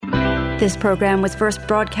This program was first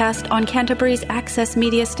broadcast on Canterbury's access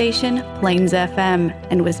media station, Plains FM,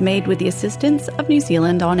 and was made with the assistance of New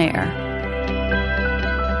Zealand On Air.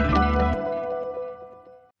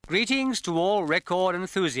 Greetings to all record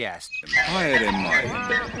enthusiasts. Hi there, mate.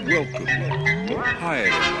 Welcome. Hi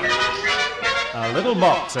there, mate. A Little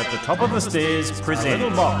Box at the Top of the Stairs presents. A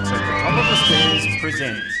Little Box at the Top of the Stairs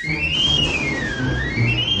presents.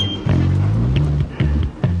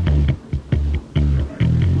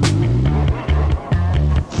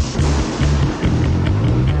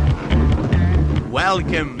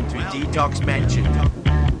 Welcome to Detox Mansion.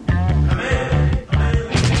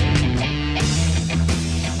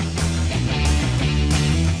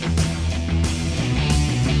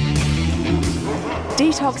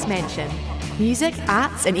 Detox Mansion. Music,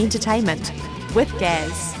 arts and entertainment. With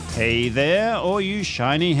Gaz. Hey there, all you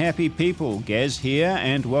shiny happy people. Gaz here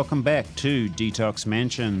and welcome back to Detox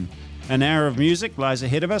Mansion. An hour of music lies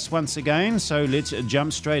ahead of us once again, so let's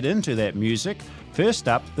jump straight into that music. First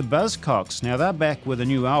up, the Buzzcocks. Now they're back with a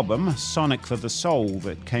new album, Sonic for the Soul,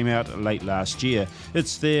 that came out late last year.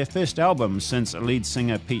 It's their first album since lead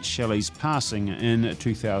singer Pete Shelley's passing in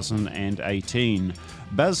 2018.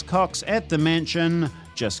 Buzzcocks at the Mansion,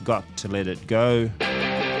 Just Got to Let It Go.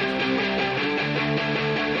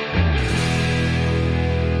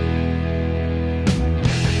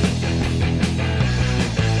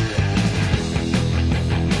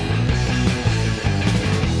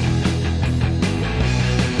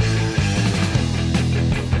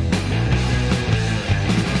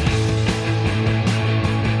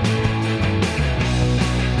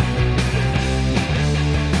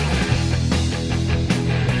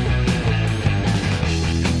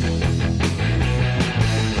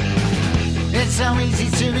 So easy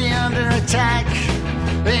to be under attack.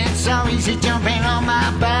 It's so easy jumping on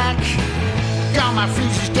my back. Got my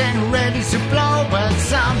fuses getting ready to blow, but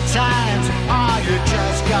sometimes, oh, you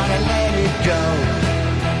just gotta let it go.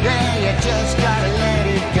 Yeah, you just gotta let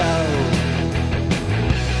it go.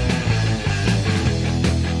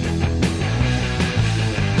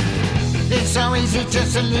 It's so easy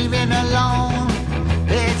just to leave it alone.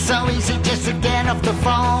 It's so easy just to get off the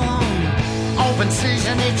phone. Open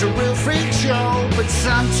season, it's a real freak show, but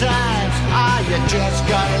sometimes, you just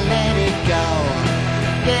gotta let it go.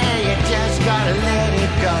 Yeah, you just gotta let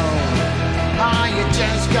it go. You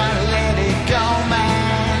just gotta let it go,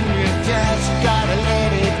 man. You just gotta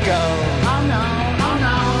let it go. Oh no, oh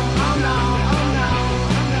no, oh no, oh no,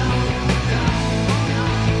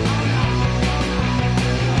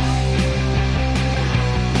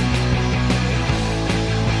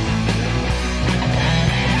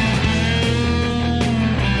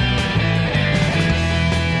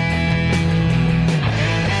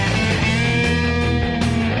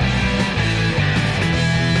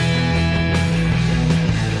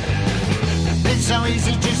 It's so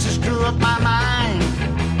easy just to screw up my mind.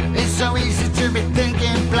 It's so easy to be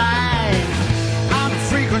thinking blind. I'm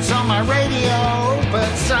frequent on my radio,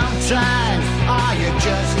 but sometimes, you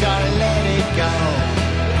just gotta let it go.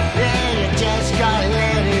 Yeah, you just gotta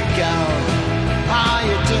let it go.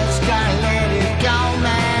 You just gotta let it go,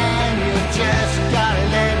 man. You just gotta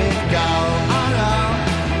let it go. Oh no,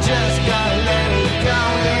 just gotta let it go,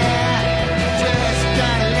 yeah. Just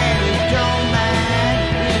gotta let it go, man.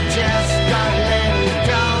 You just gotta let it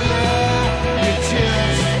go, yeah. You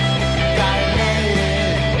just gotta let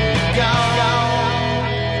it go.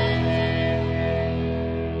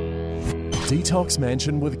 Detox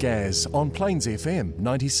Mansion with Gaz on Plains FM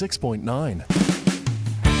 96.9.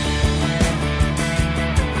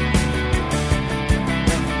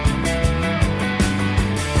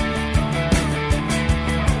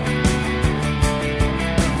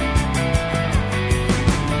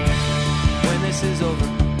 When this is over,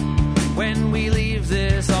 when we leave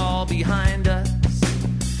this all behind us,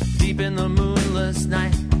 deep in the moonless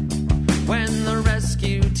night, when the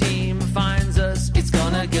rescue team finds us, it's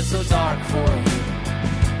gonna get so dark for you.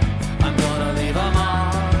 I'm gonna leave a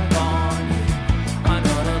mark on you. I'm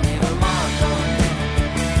gonna leave a mark on you.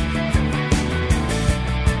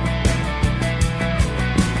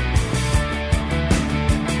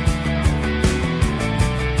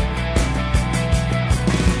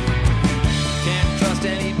 Can't trust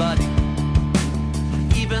anybody,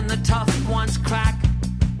 even the tough ones crack.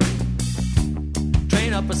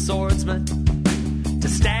 Train up a swordsman to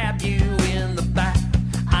stab you in the back.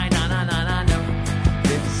 I know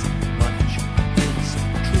this much is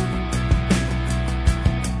true.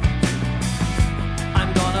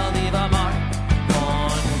 I'm gonna leave a mark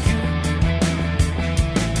on you.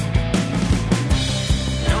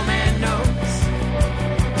 No man knows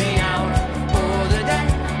the hour or the day,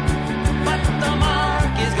 but the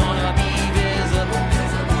mark is gonna be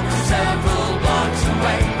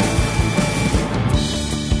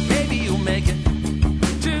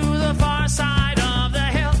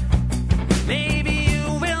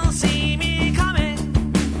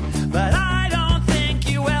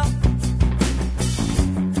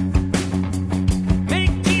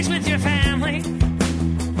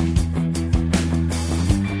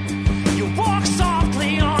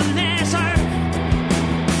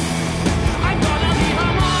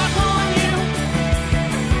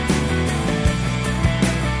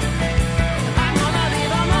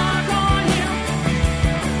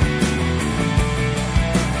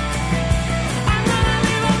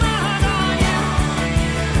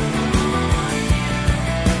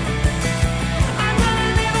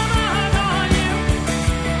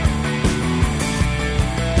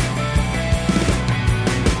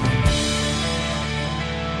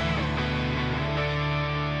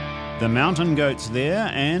Mountain Goats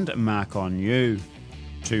there and Mark on You.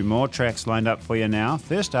 Two more tracks lined up for you now.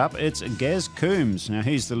 First up, it's Gaz Coombs. Now,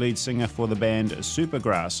 he's the lead singer for the band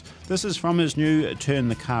Supergrass. This is from his new Turn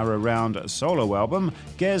the Car Around solo album,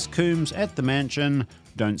 Gaz Coombs at the Mansion,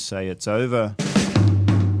 Don't Say It's Over.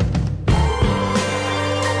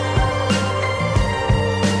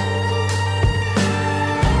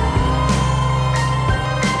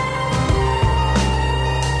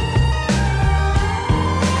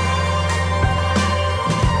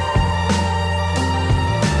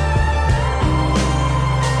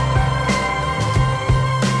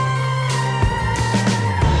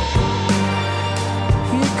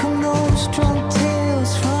 Drunk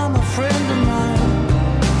tales from a friend of mine,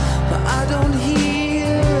 but I don't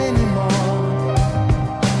hear anymore.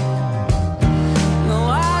 No,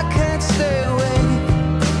 I can't stay away,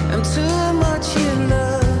 I'm too much in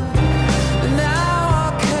love, and now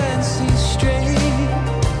I can't see straight.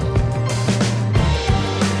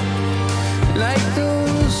 Like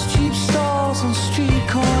those cheap stalls on street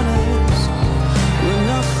corners, where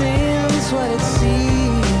nothing's what it seems.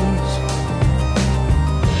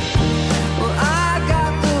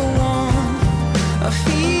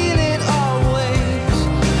 Feel it always.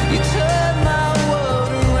 You turn my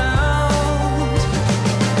world around.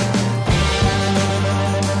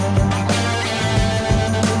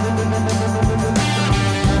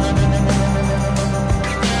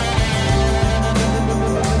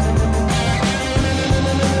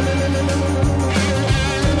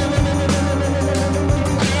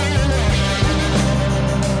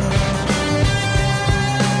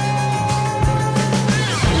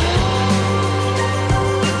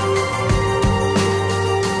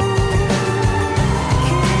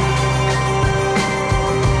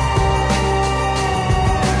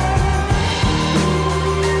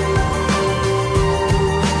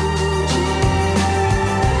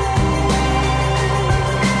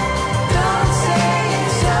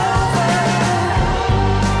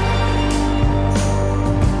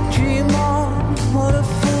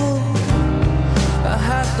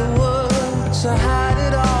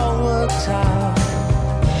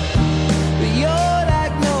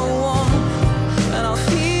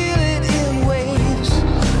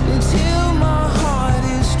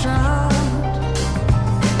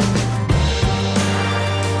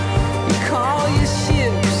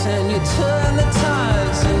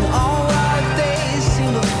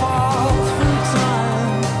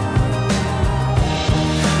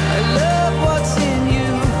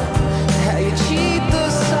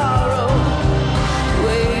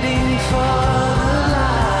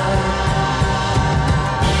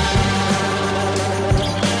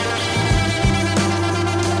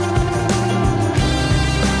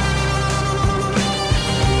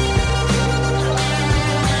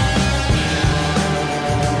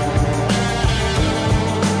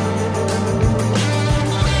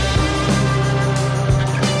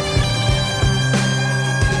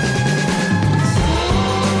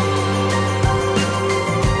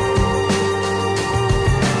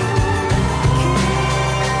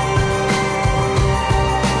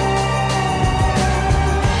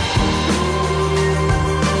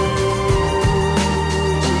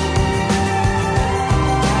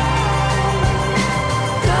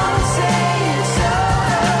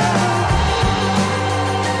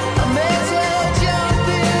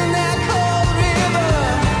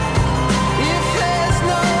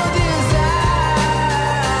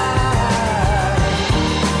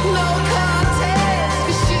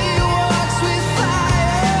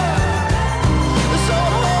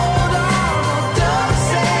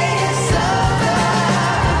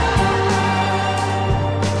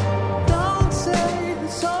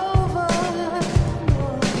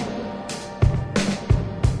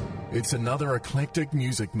 It's another eclectic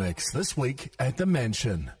music mix this week at the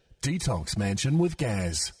Mansion. Detox Mansion with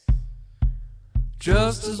Gaz.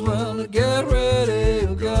 Just as well to get ready,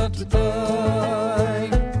 you got to die.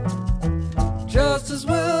 Just as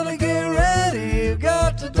well to get ready, you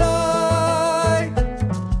got to die.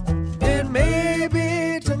 It may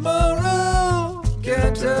be tomorrow,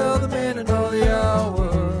 can't tell the minute or the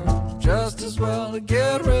hour. Just as well to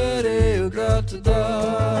get ready, you got to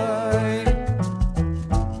die.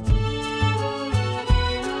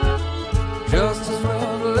 Just as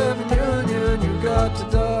well to live in union, you got to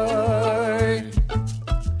die.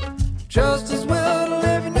 Just as well to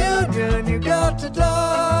live in union, you got to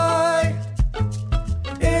die.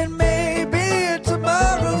 It may be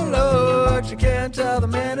tomorrow, Lord, you can't tell the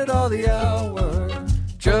minute or the hour.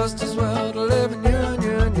 Just as well to live in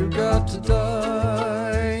union, you got to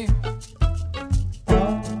die.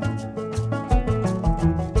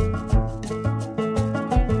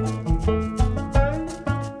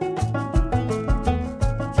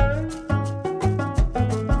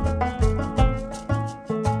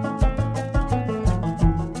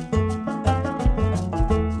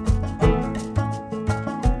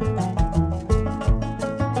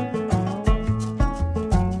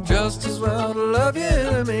 Just as well to love your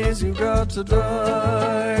enemies, you've got to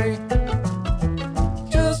die.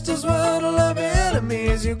 Just as well to love your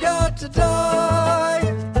enemies, you've got to die.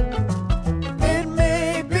 It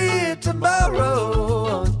may be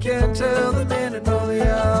tomorrow, can't tell the minute nor the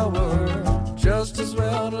hour. Just as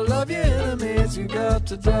well to love your enemies, you've got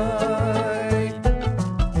to die.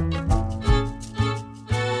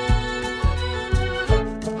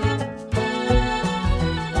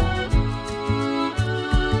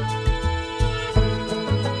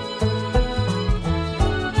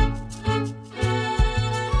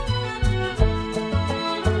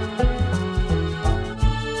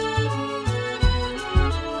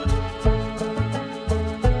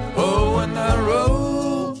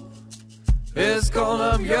 Gone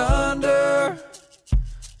up yonder,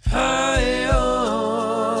 high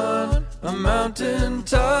on a mountain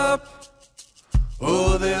top.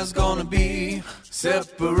 Oh, there's gonna be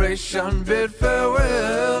separation, bid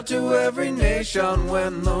farewell to every nation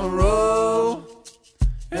when the roll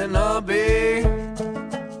and I'll be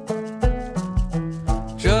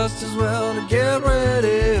just as well to get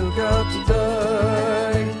ready, who got to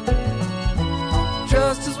die.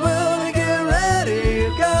 Just as well to get ready,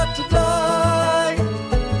 who got to die.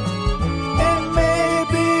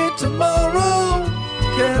 Tomorrow,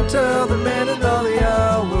 can't tell the minute nor the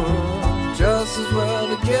hour. Just as well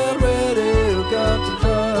to get ready, who got to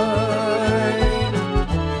die.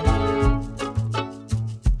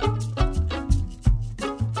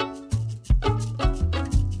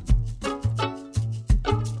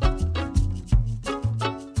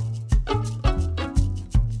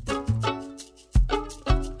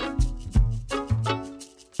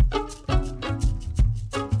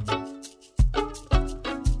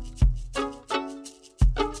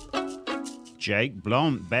 Jake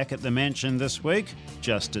Blount back at the mansion this week.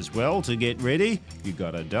 Just as well to get ready, you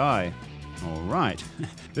gotta die. All right,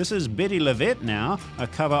 this is Betty Lavette now, a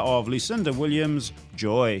cover of Lucinda Williams'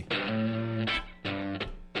 Joy.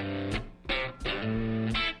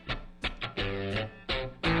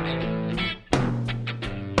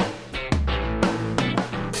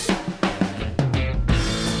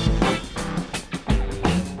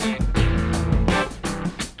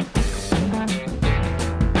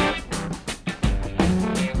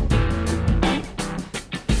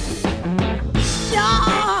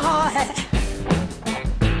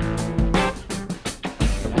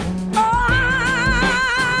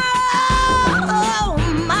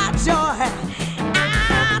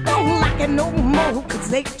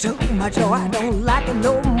 They took my joy. I don't like it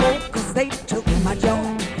no more, cause they took my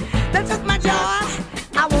joy. They took my joy,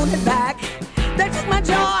 I want it back. They took my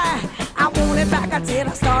joy, I want it back. I said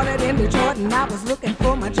I started in Detroit and I was looking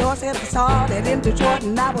for my joy. Said I started in Detroit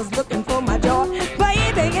and I was looking for my joy.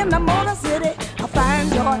 Baby, in the Motor City, I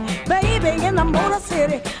find joy. Baby, in the Motor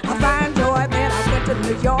City, I find joy. Then I went to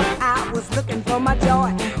New York, I was looking for my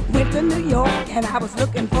joy. Went to New York and I was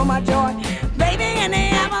looking for my joy. Baby, in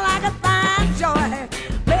the apple I could find joy.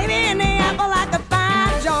 Baby, in the apple I could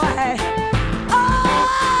find joy.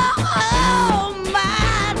 Oh,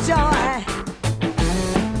 my joy.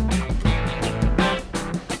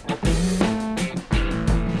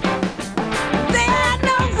 They had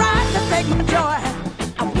no right to take my joy.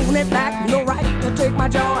 I want it back. No right to take my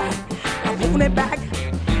joy. I want it back.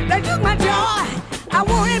 They took my joy. I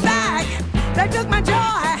want it back. They took my joy.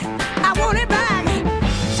 I want it back.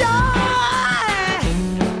 Joy.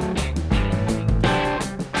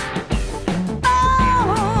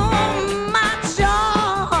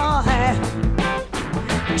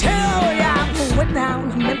 Down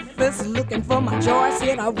to Memphis looking for my joy.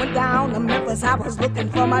 Said I went down to Memphis, I was looking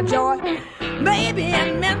for my joy. Maybe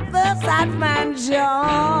in Memphis I'd find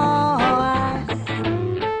joy.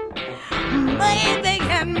 Maybe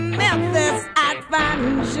in Memphis I'd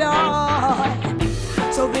find joy.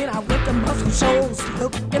 So then I went to Muscle Shoals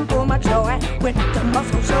looking for my joy. Went to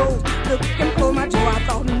Muscle Shoals looking for my joy. I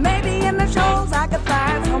thought maybe in the shows I could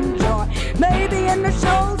find some joy. Maybe in the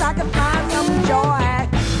shows I could find some joy.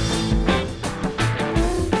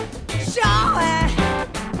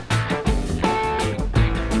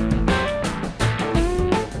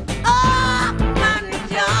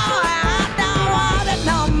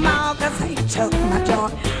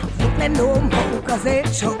 No more, cause they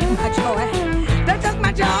took my joy. They took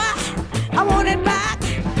my joy, I want it back.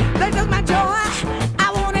 They took my joy,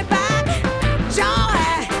 I want it back.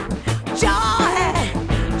 Joy, joy,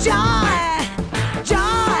 joy,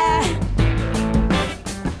 joy.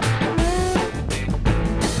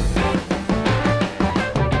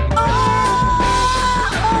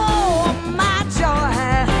 Oh, my joy.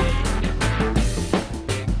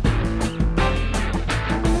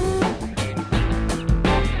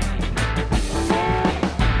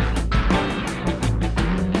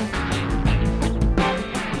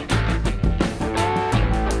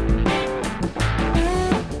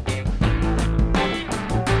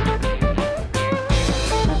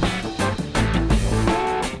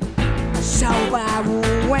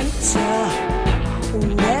 went to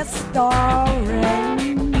West Orange.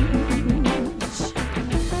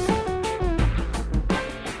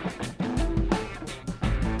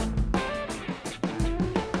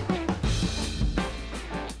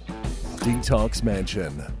 Detox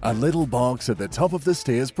Mansion, a Little Box at the Top of the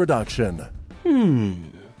Stairs production.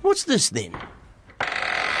 What's this then?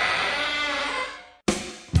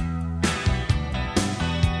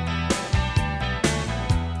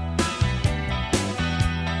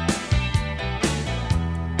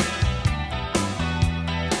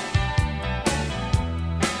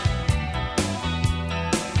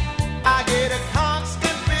 I get a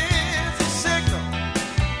constant busy signal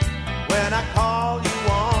when I call you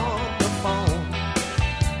on the phone.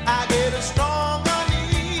 I get a strong,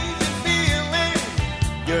 uneasy feeling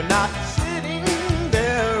you're not sitting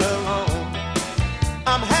there alone.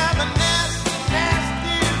 I'm having nasty,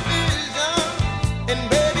 nasty vision, and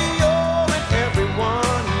baby, you're in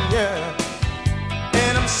everyone, yeah.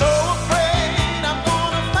 And I'm so afraid I'm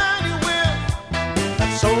gonna find you with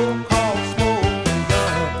that so-called smoking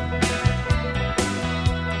gun.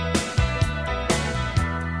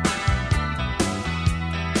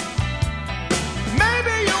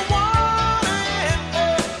 Maybe you wanna end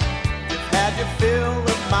it. You've had your fill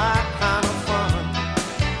of my kind of fun,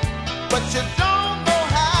 but you don't know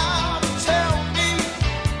how to tell me,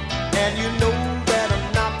 and you know that I'm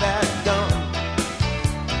not that dumb.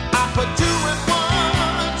 I put two and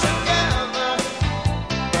one together,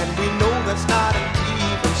 and we know that's not an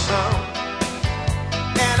even sum.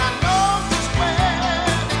 And I know just where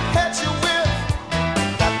to catch you with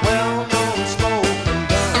that well-known smoking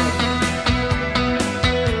gun.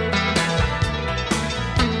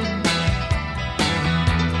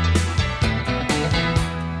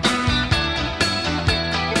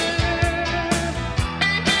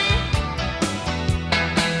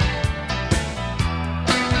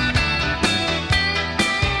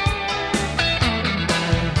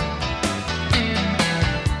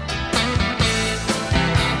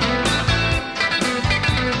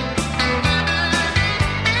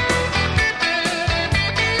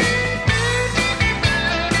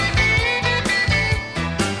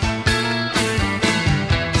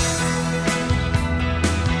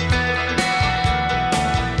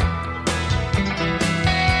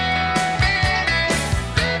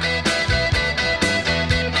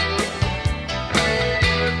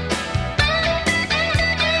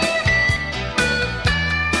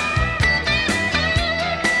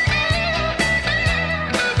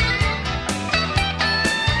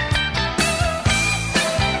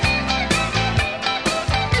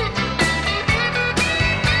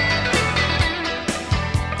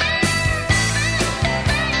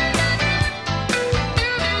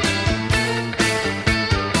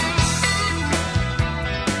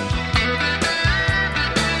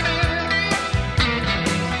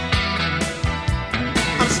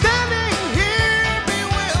 I'm standing here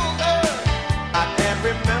bewildered. I can't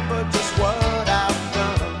remember just what I've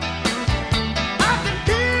done. I can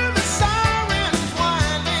hear the sirens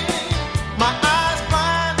whining, my eyes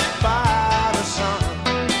blinded by the sun.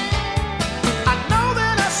 I know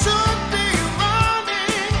that I should be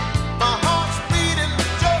running, my heart's beating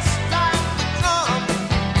just like the drum.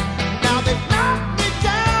 Now they've knocked me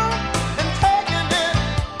down and taken it,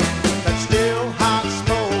 that still hot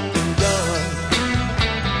smoking gun.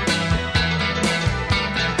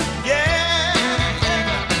 Yeah,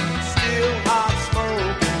 still hot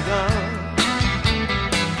smoking gun.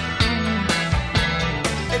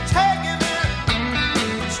 They're taking it,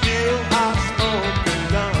 still hot smoking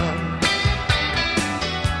gun.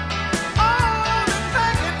 Oh, they're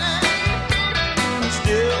taking it,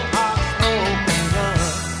 still hot smoking gun.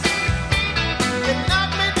 They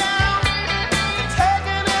knocked me down, they're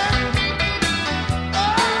taking it.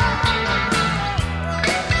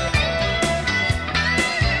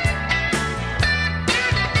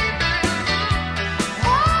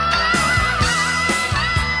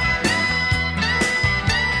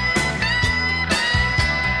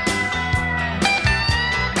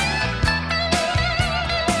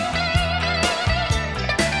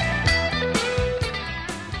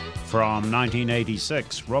 From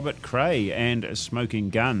 1986, Robert Cray and A Smoking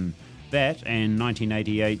Gun. That and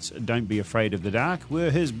 1988's Don't Be Afraid of the Dark were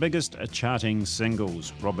his biggest charting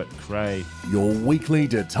singles. Robert Cray. Your weekly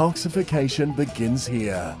detoxification begins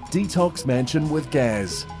here. Detox Mansion with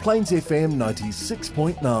Gaz. Plains FM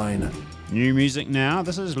 96.9. New music now.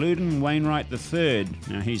 This is Loudon Wainwright III.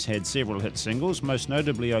 Now, he's had several hit singles. Most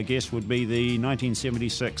notably, I guess, would be the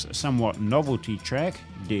 1976 somewhat novelty track,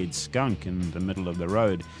 Dead Skunk in the Middle of the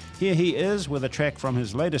Road. Here he is with a track from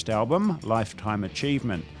his latest album, Lifetime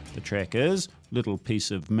Achievement. The track is Little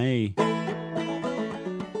Piece of Me. I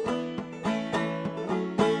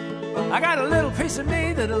got a little piece of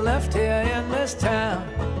me that I left here in this town.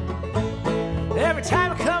 Every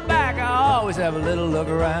time I come back, I always have a little look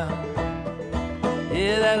around.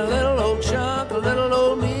 Yeah, that little old chunk, a little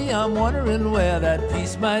old me, I'm wondering where that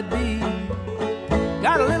piece might be.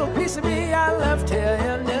 Got a little piece of me I left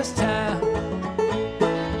here in this town.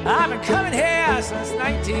 I've been coming here since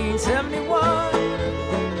 1971.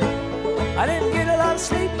 I didn't get a lot of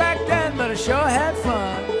sleep back then, but I sure had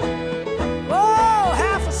fun. Oh,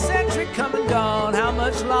 half a century come and gone, how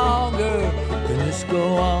much longer can this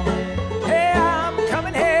go on? Hey, I'm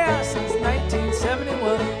coming here since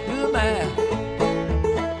 1971, do the math.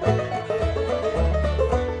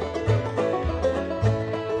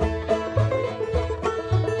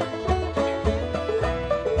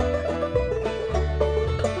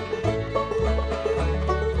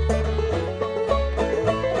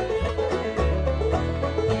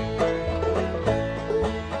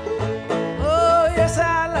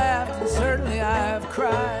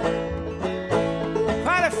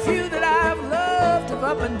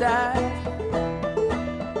 And died.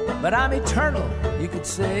 But I'm eternal, you could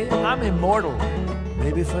say. I'm immortal,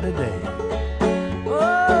 maybe for today.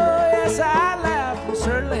 Oh, yes, I laughed, and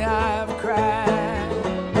certainly I've cried.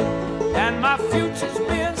 And my future's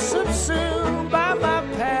been subsumed by my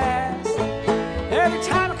past. Every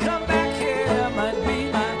time I come back here might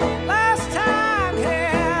be my last time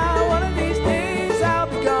here. One of these days I'll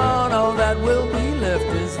be gone. All that will be left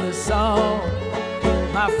is this song.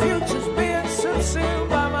 My future's been subsumed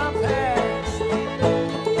by my past.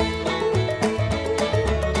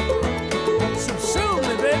 Subsume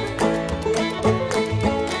me, baby.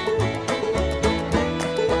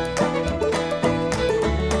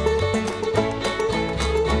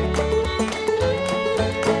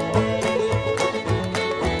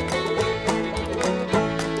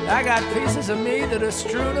 I got pieces of me that are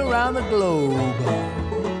strewn around the globe.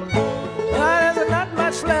 There's not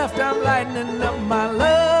much left, I'm lightening up my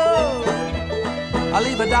love. I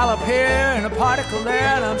leave $1 here and a particle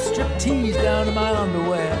there, and I'm strip-teased down to my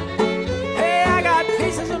underwear. Hey, I got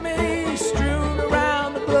pieces of me strewn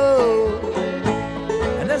around the globe.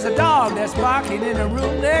 And there's a dog that's barking in the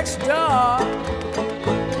room next door,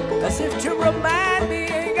 as if to remind me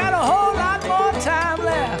ain't got a whole lot more time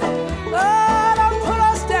left. Oh, don't put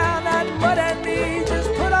us down, that mud and me, just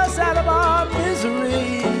put us out of our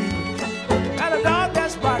misery. Got a dog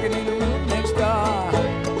that's barking in the room next door.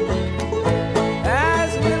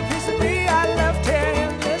 There's a little piece of me I left here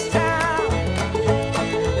in this town.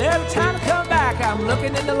 Every time I come back, I'm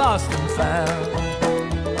looking in the lost and found.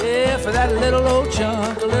 Yeah, for that little old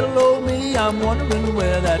chunk, a little old me, I'm wondering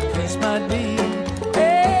where that piece might be.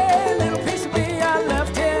 Hey, little piece of me I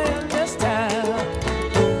left here in this town.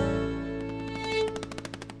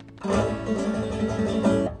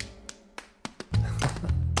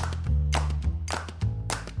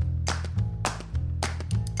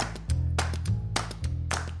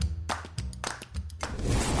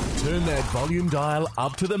 Turn that volume dial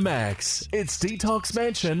up to the max. It's Detox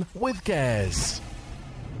Mansion with Gaz.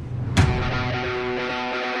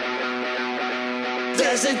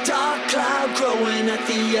 There's a dark cloud growing at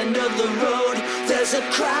the end of the road. There's a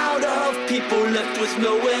crowd of people left with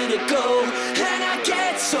nowhere to go. And I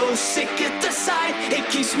get so sick at the sight, it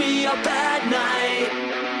keeps me up at night.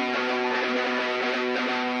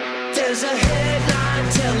 There's a headline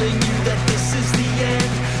telling you that this is the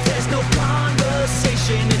end. There's no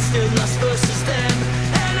conversation, it's still us versus them.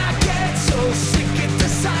 And I get so sick at the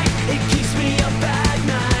sight, it keeps me up at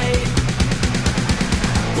night.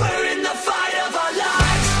 We're in the fight of our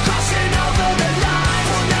lives, crossing over the line.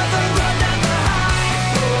 We'll never run, never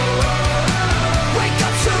hide. Wake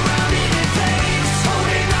up surrounded in flames,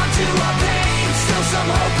 holding on to our pain. Still some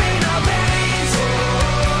hope in our veins.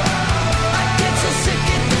 I get so sick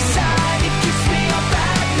at the sight, it keeps me up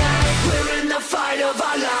at night.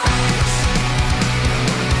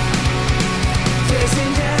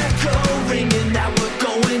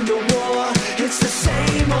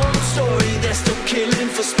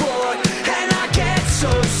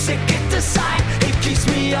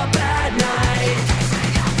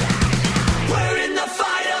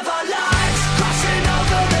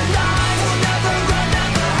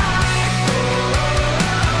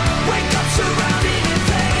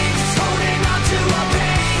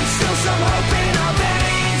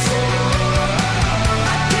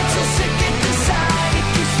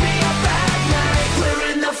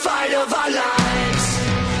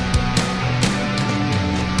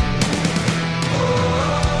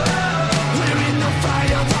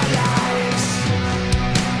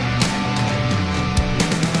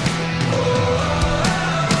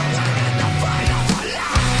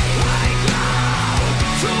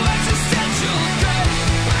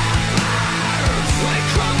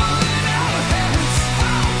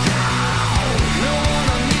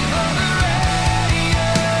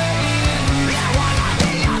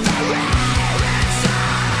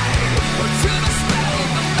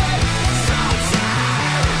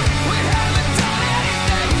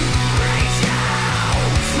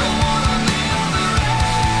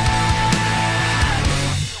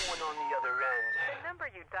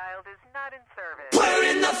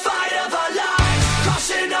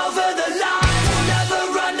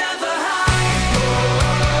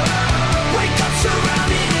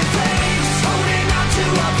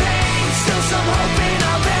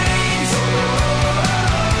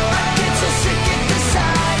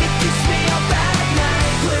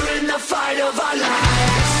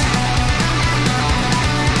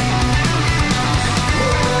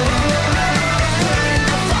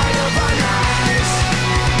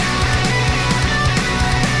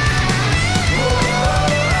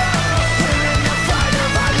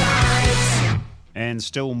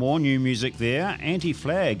 still more new music there,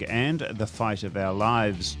 Anti-Flag and The Fight of Our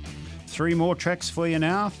Lives. 3 more tracks for you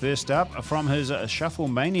now. First up, from his Shuffle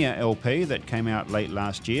Mania LP that came out late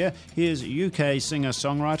last year, here's UK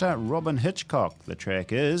singer-songwriter Robin Hitchcock. The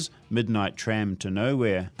track is Midnight Tram to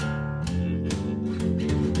Nowhere.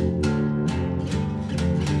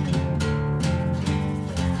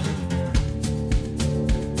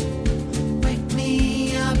 Wake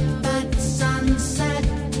me up at sunset.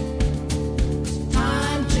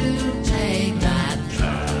 Time to take that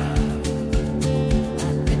tram.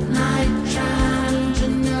 Midnight tram to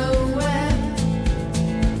nowhere.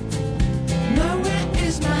 Nowhere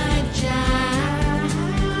is my jam.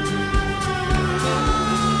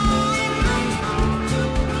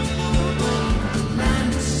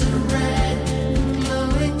 Lamps are red and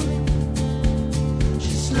glowing.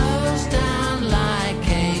 She slows down like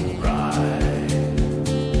a bride.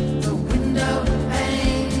 The window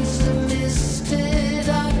panes are misted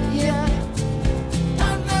up, yeah.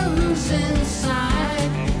 Don't know who's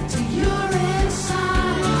inside till you're inside.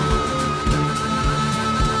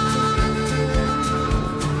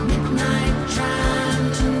 Midnight tram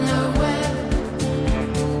to nowhere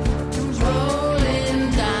comes rolling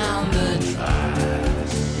down the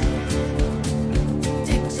tracks.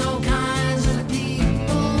 Takes all kinds of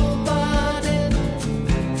people, but it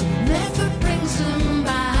never brings them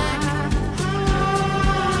back.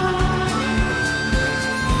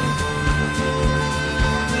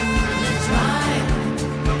 Let's ride,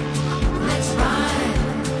 let's ride,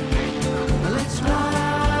 let's ride.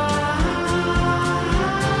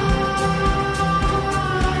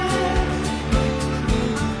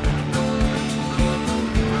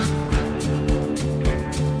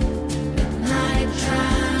 Midnight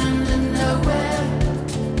tram to nowhere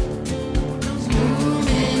comes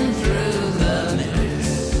moving through the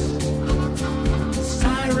mist.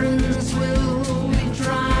 Sirens will be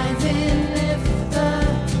driving if the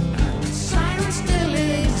sirens still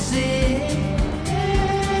exist.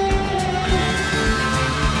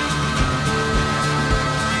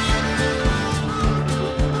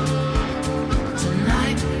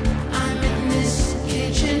 Tonight I'm in this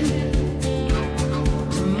kitchen.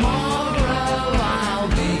 Tomorrow I'll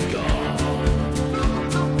be gone.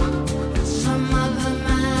 Some other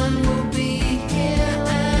man will be here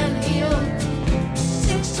and he'll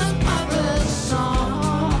sing some other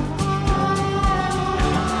song.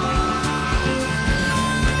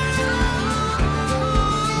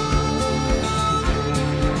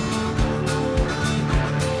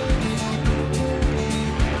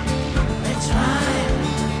 Let's ride.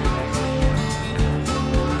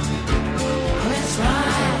 Let's ride. Let's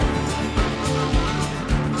ride.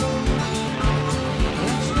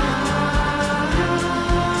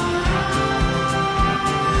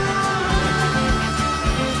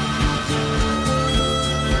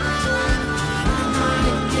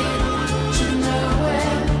 To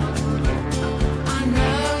nowhere. I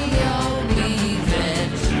know you'll be there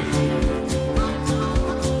too.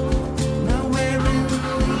 Nowhere in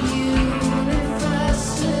the universe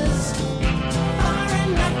is far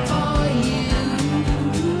enough for you.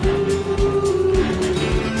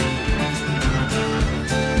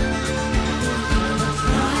 Let's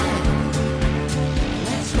ride.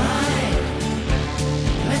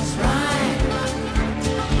 Let's ride. Let's ride.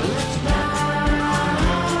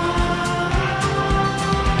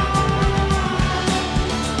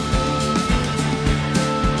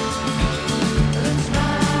 Let's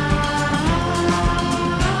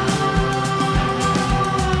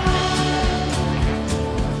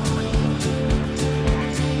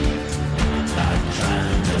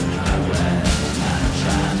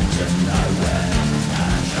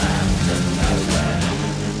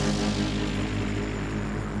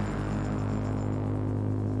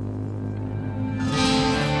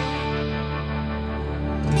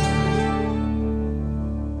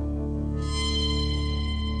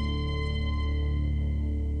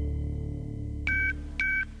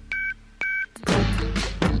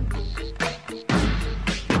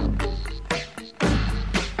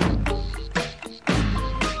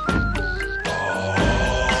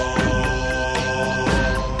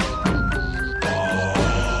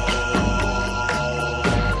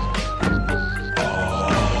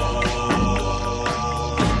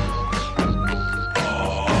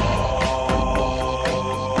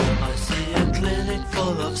I see a clinic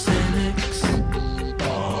full of cynics who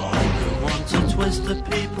want to twist the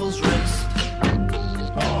people's wrist.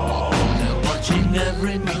 They're watching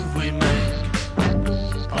every move we make.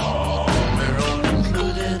 We're all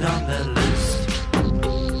included on their list.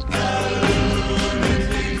 The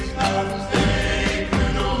lunatics have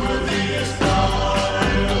taken over the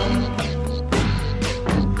asylum.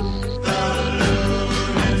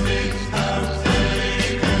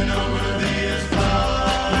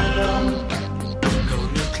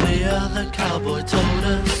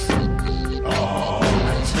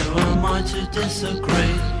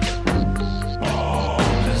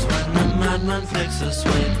 madman flicks a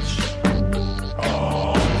switch.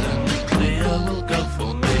 The nuclear will go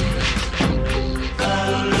for me. The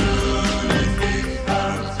lunatics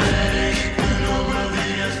have taken over the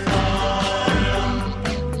asylum.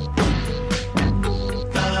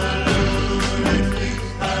 The lunatics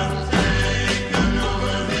have taken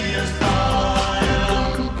over the asylum.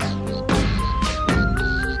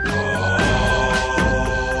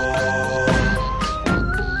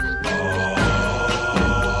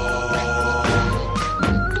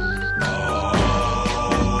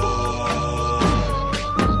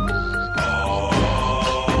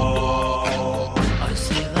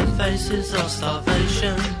 Faces of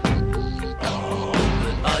starvation,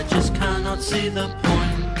 but I just cannot see the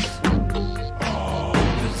point.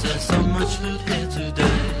 'Cause there's so much food here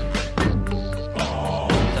today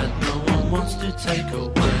that no one wants to take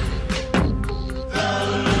away. The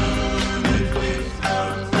lunatics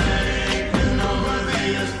have taken over the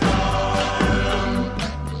asylum.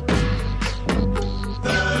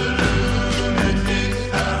 The lunatics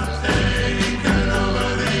have taken over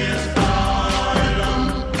the asylum.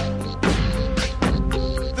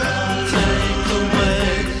 Take away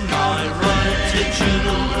my right to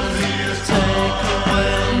choose. Take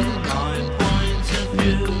away my point of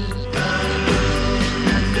view. The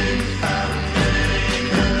lunatics have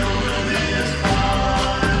taken over the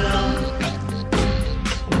asylum.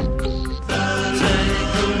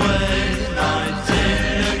 Take away my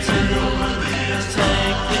dignity.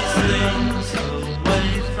 Take these things away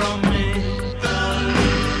from me. The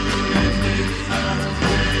lunatics have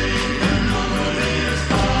taken over the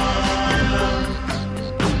asylum.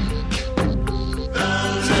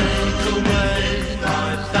 Take away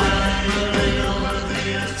my family.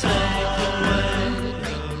 Take away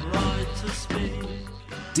the right to speak.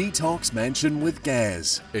 Detox Mansion with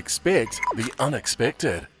Gaz. Expect the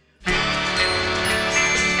unexpected.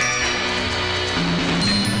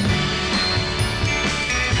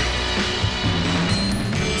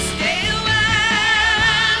 Stay a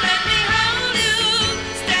while, let me hold you.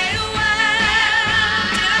 Stay a while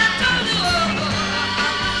till I told you all the love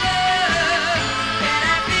that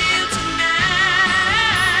I feel tonight.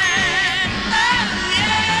 Oh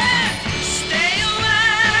yeah, stay a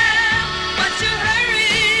while, but you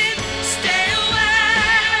hurry. Stay a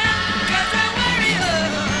while, 'cause I worry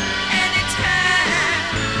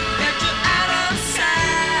anytime that you're out of sight.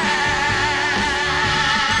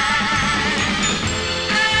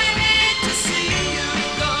 I hate to see you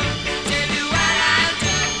go. Tell you what I'll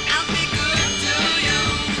do. I'll be good to you.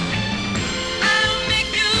 I'll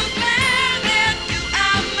make you glad that you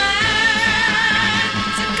are mine.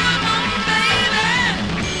 So come on, baby,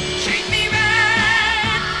 treat me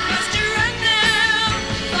right. Must you run now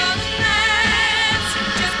for the nights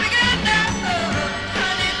just begun now?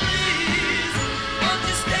 Honey, please, won't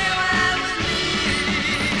you stay a while with me?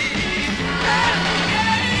 Oh,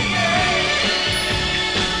 yeah,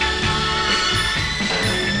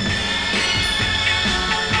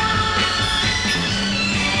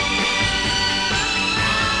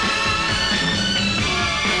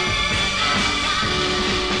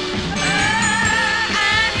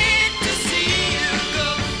 I hate to see you go.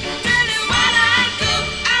 Tell you what I'll do.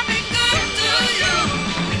 I'll be good to you.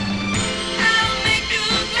 I'll make you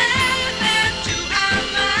glad that you are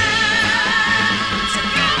mine. So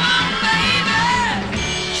come on, baby,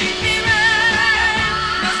 treat me right.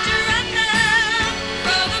 Must you run now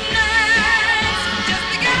for the nights just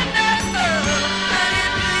begun now? Honey,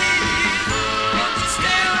 please, won't you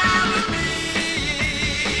stay a while with me?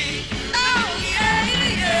 Oh yeah,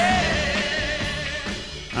 yeah.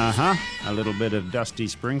 A little bit of Dusty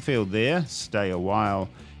Springfield there, Stay a While.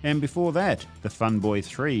 And before that, The Fun Boy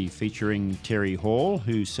 3 featuring Terry Hall,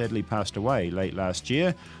 who sadly passed away late last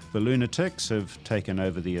year. The Lunatics have taken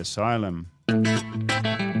over the asylum.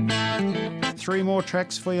 3 more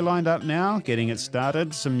tracks for you lined up now. Getting it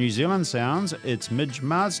started, some New Zealand sounds. It's Midge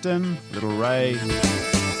Marsden, Little Ray.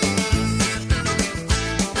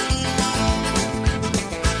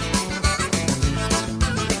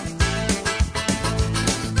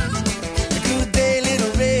 Good day,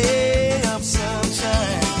 little ray of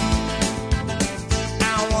sunshine.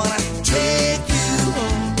 I wanna take you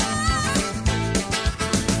home.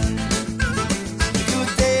 Good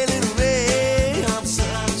day, little ray of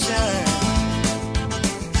sunshine.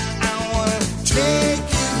 I wanna take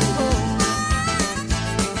you home.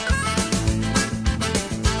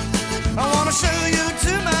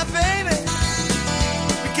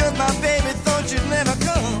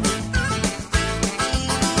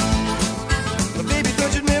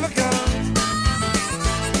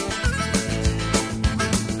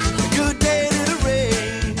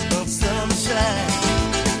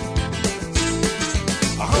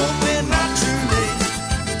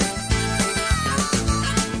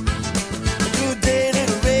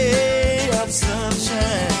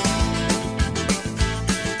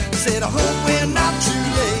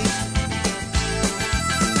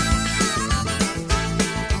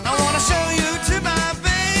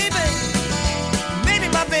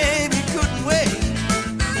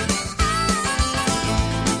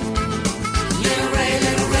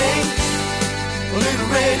 Little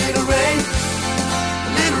Ray, little Ray,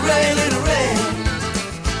 little Ray, little Ray.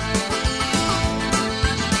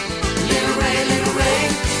 Little Ray, little Ray,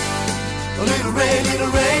 little Ray,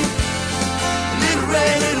 little Ray, little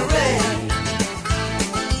Ray, little Ray.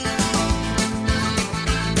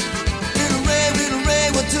 Little Ray, little Ray,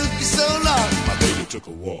 what took you so long? My baby took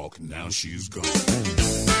a walk, now she's gone.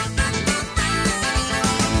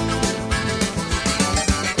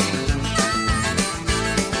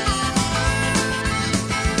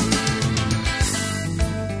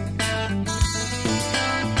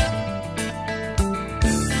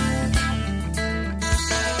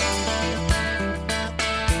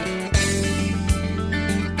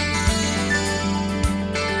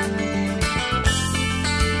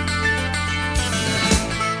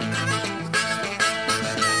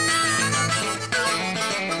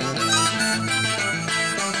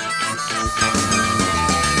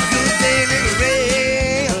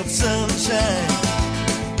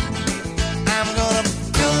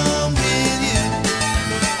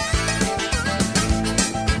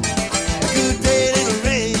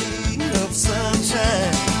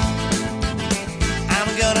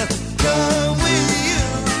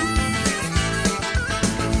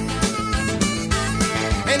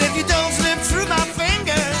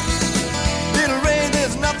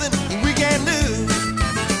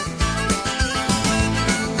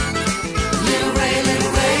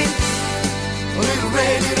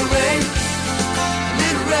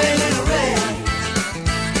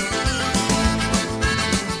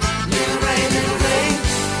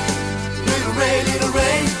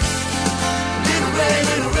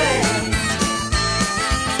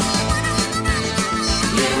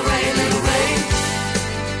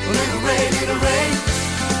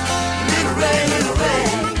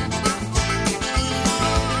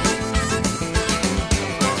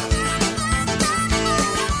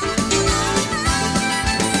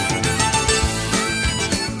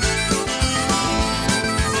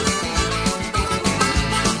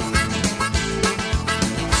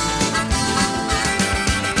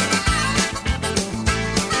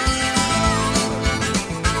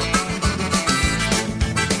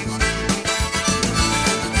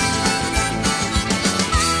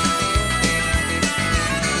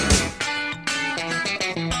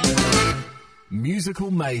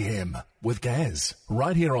 Musical Mayhem with Gaz,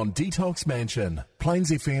 right here on Detox Mansion,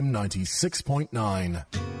 Plains FM 96.9.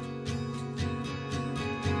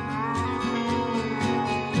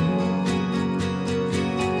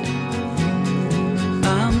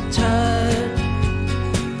 I'm tired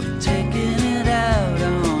of taking it out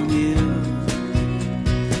on you.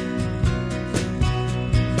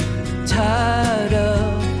 Tired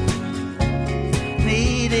of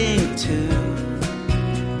needing to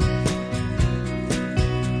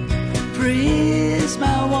freeze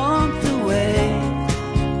my warmth away,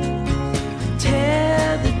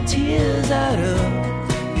 tear the tears out of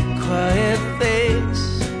your quiet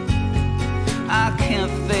face. I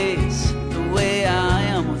can't face the way I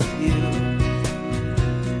am with you,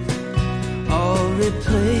 or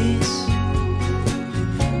replace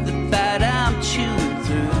the bite I'm chewing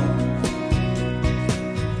through.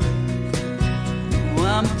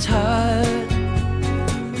 I'm tired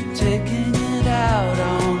of taking it out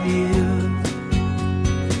on you.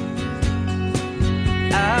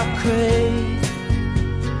 I crave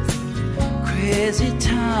crazy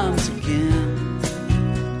times again.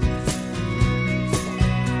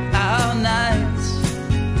 Our nights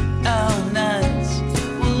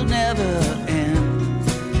will never end.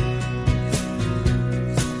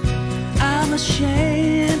 I'm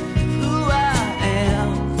ashamed of who I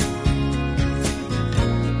am.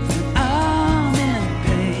 I'm in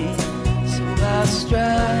pain, so I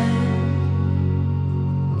strive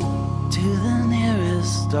to the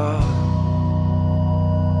nearest star.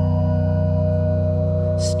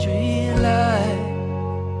 Street light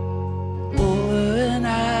over an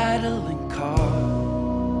idling car.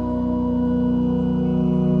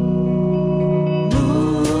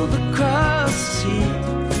 Move across the sea.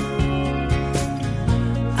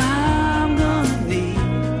 I'm gonna need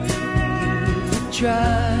you to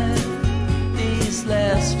drive these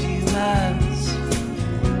last few miles,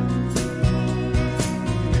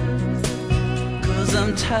 'cause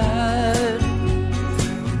I'm tired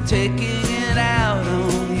of taking it out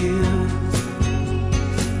on you.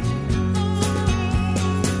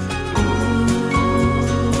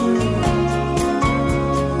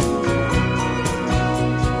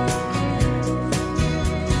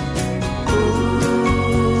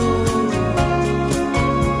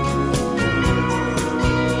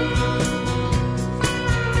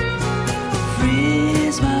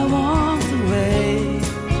 Freeze my warmth away,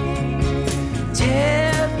 tear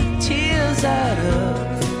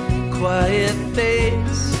that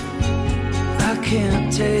face. I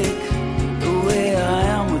can't take the way I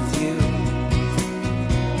am with you,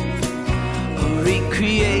 or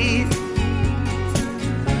recreate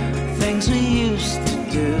things we used to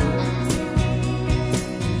do.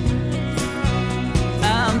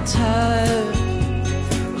 I'm tired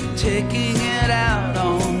of taking it out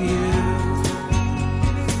on you.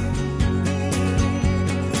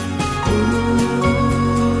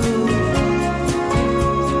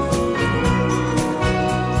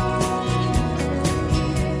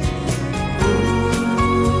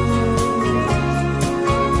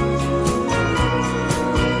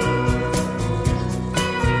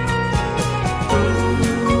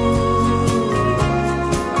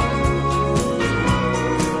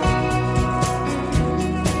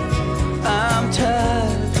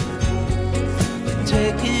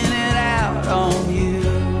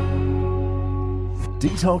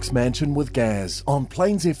 Detox Mansion with Gaz on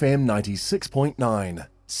Plains FM 96.9.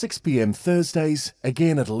 6 p.m. Thursdays,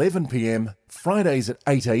 again at 11 p.m, Fridays at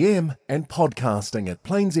 8 a.m, and podcasting at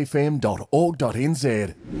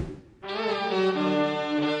plainsfm.org.nz.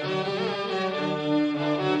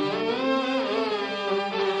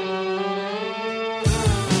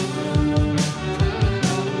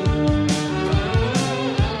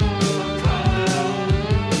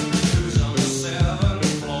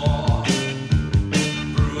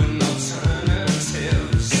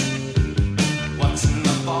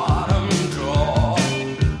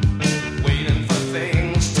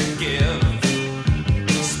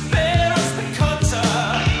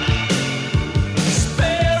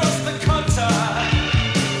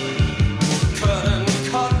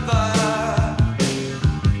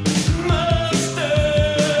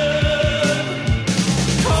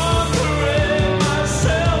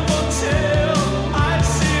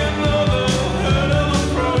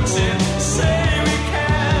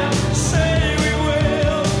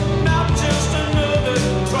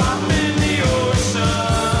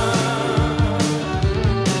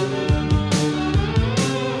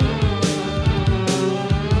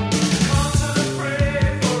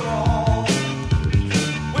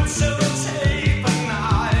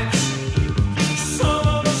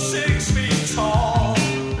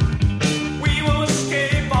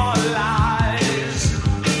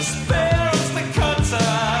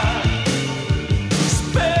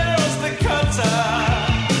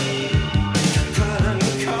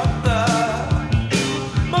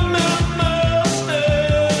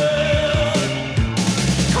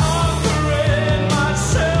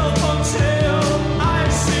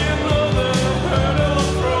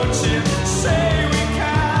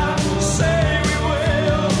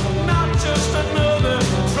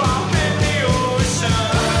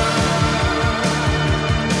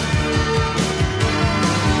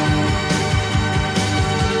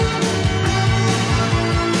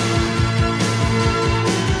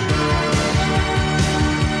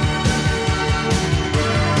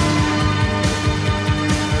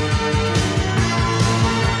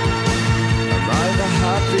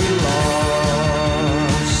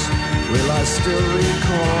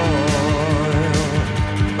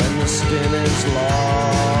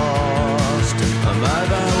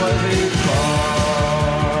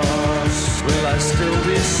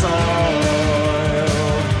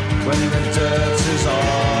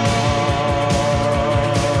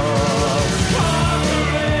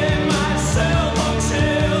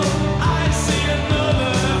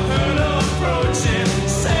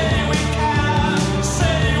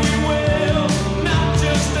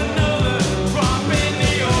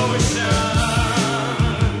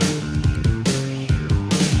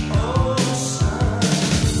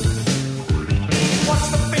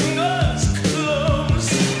 Fingers close,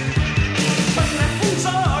 but my hands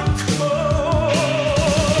are cold.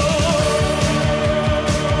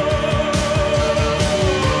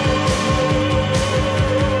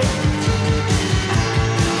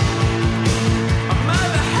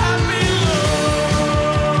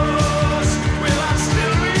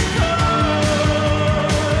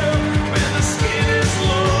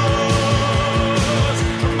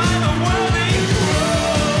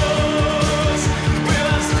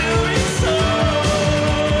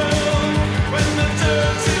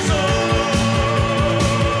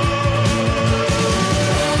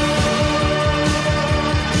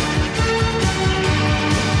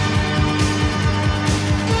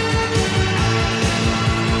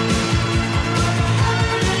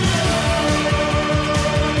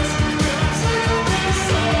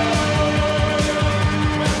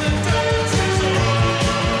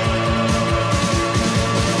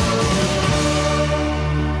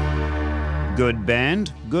 And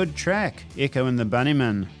Good Track, Echo and the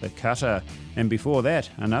Bunnymen, The Cutter. And before that,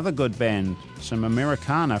 another good band, some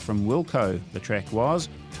Americana from Wilco. The track was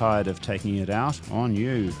Tired of Taking It Out on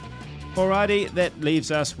You. Alrighty, that leaves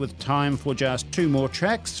us with time for just two more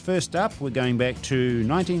tracks. First up, we're going back to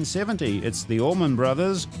 1970. It's the Allman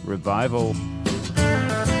Brothers, Revival.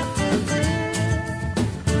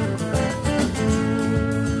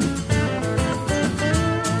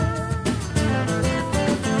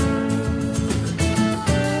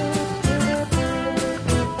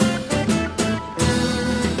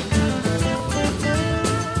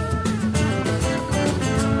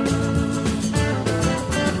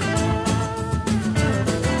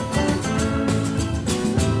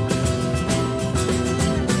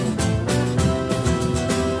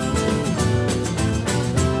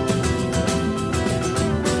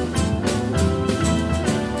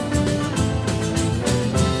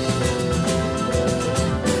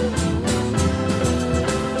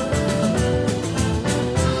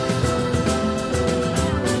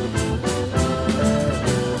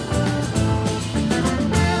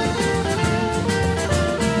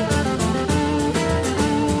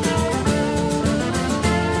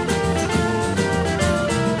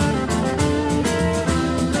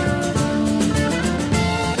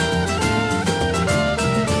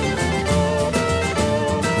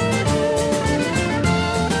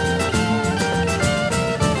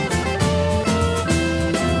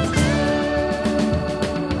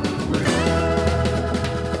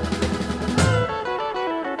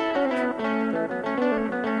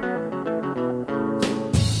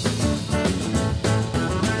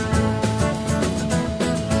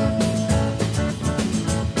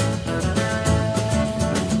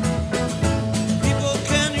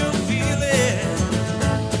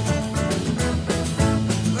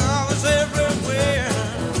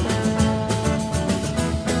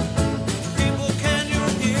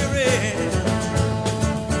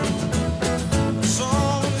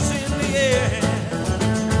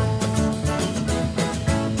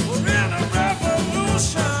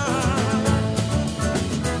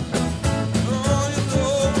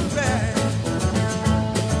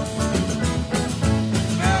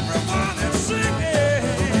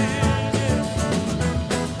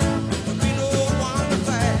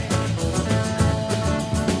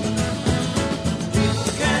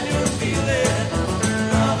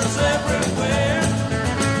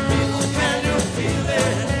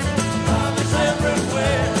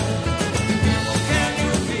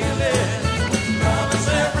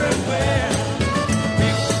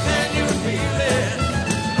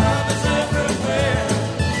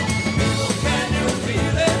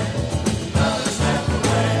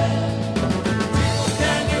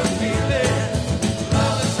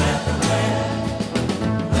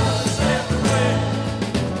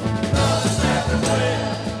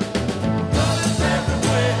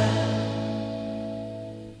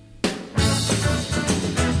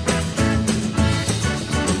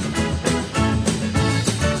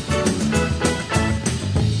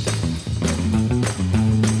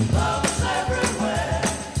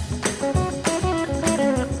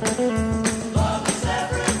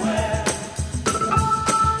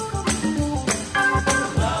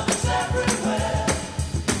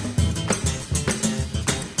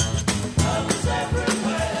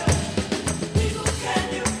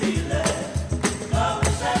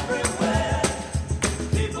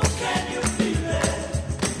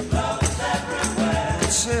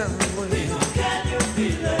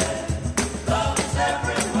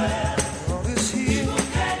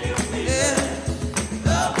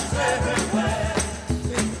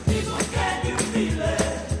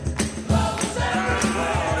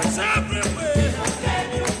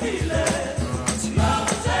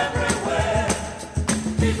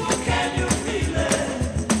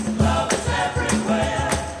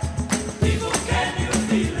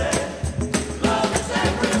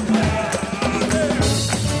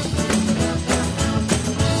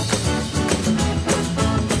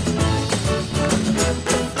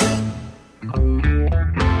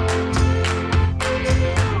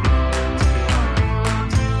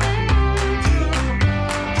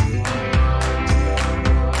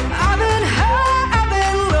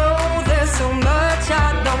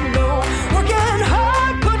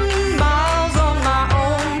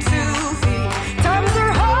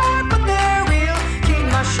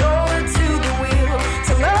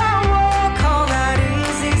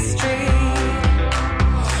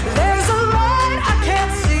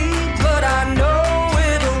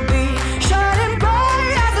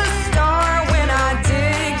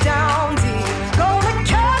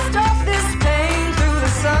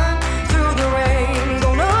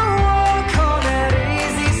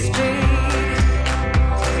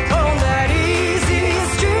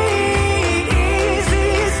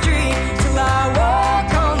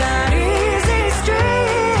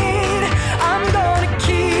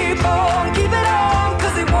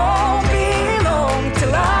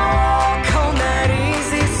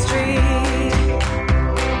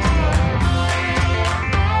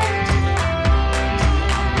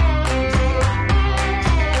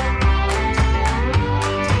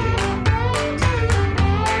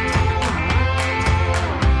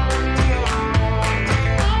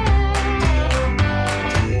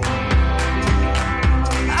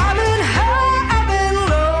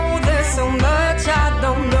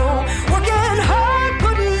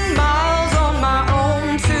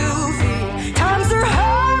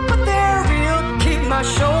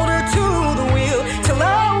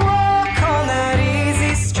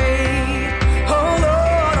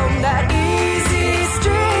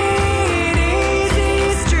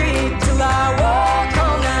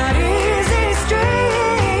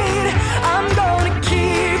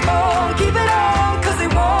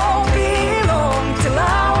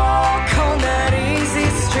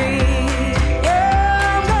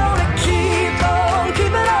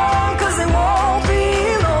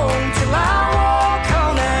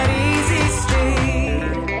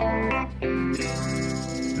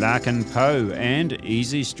 Lark and Poe and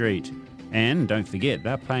Easy Street. And don't forget,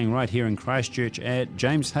 they're playing right here in Christchurch at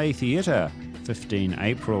James Hay Theatre, 15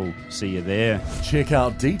 April. See you there. Check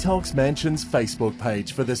out Detox Mansion's Facebook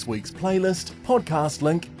page for this week's playlist, podcast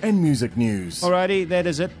link, and music news. Alrighty, that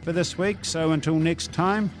is it for this week. So until next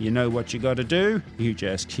time, you know what you got to do. You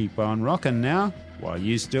just keep on rocking now while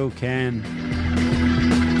you still can.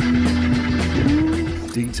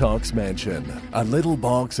 Detox Mansion, a Little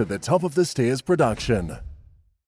Box at the Top of the Stairs production.